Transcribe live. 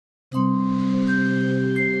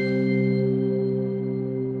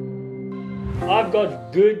I've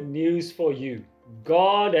got good news for you.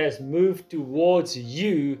 God has moved towards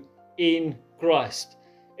you in Christ.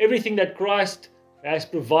 Everything that Christ has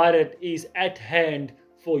provided is at hand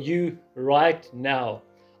for you right now.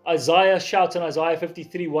 Isaiah shouts in Isaiah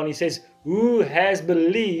 53:1, he says, "Who has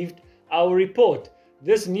believed our report?"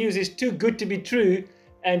 This news is too good to be true,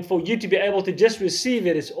 and for you to be able to just receive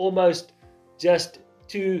it is almost just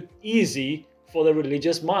too easy for the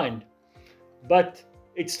religious mind. But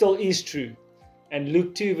it still is true. And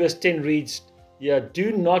Luke 2 verse 10 reads,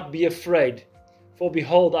 "Do not be afraid, for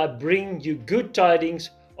behold, I bring you good tidings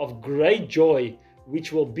of great joy,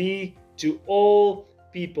 which will be to all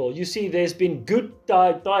people." You see, there's been good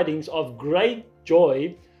tidings of great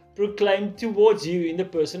joy proclaimed towards you in the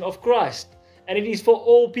person of Christ. And it is for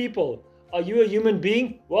all people. Are you a human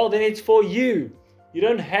being? Well, then it's for you. You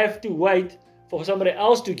don't have to wait for somebody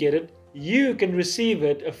else to get it. You can receive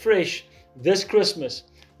it afresh this Christmas.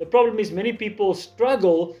 The problem is many people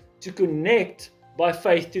struggle to connect by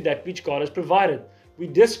faith to that which God has provided. We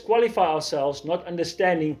disqualify ourselves not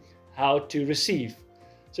understanding how to receive.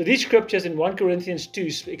 So these scriptures in 1 Corinthians 2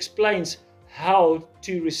 explains how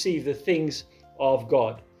to receive the things of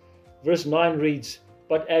God. Verse 9 reads,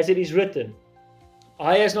 "But as it is written,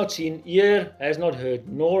 eye has not seen, ear has not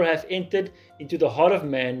heard, nor have entered into the heart of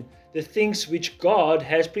man the things which God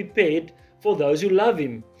has prepared for those who love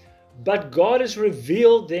him. But God has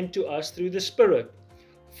revealed them to us through the Spirit.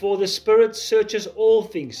 For the Spirit searches all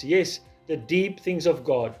things, yes, the deep things of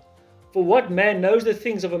God. For what man knows the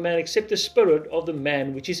things of a man except the Spirit of the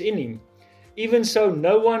man which is in him? Even so,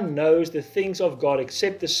 no one knows the things of God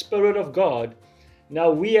except the Spirit of God. Now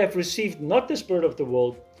we have received not the spirit of the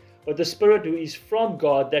world, but the Spirit who is from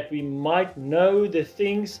God, that we might know the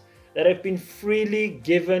things that have been freely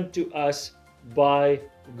given to us by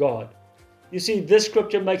God." You see, this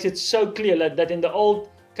scripture makes it so clear that in the old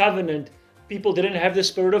covenant, people didn't have the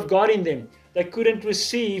Spirit of God in them. They couldn't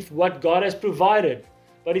receive what God has provided.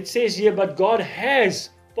 But it says here, but God has,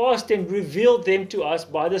 past tense, revealed them to us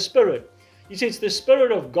by the Spirit. You see, it's the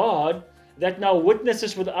Spirit of God that now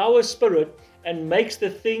witnesses with our spirit and makes the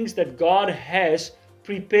things that God has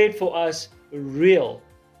prepared for us real.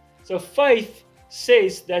 So faith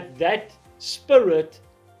says that spirit,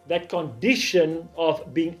 that condition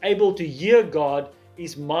of being able to hear God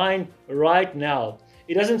is mine right now.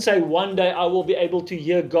 It doesn't say one day I will be able to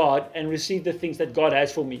hear God and receive the things that God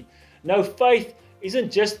has for me. No, faith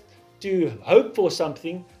isn't just to hope for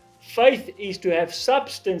something. Faith is to have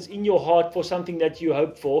substance in your heart for something that you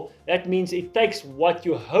hope for. That means it takes what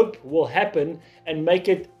you hope will happen and make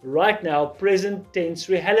it right now, present tense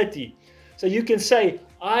reality. So you can say,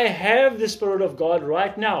 I have the Spirit of God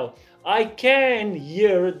right now. I can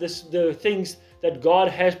hear the things that God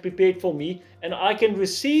has prepared for me, and I can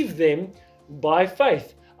receive them by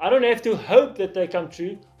faith. I don't have to hope that they come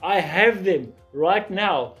true. I have them right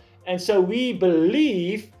now. And so we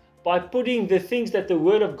believe by putting the things that the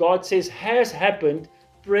Word of God says has happened,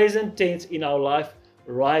 present tense in our life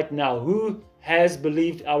right now. Who has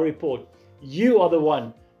believed our report? You are the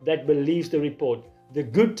one that believes the report, the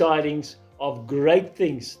good tidings of great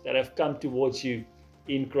things that have come towards you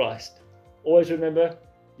in Christ. Always remember,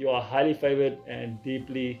 you are highly favored and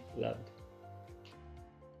deeply loved.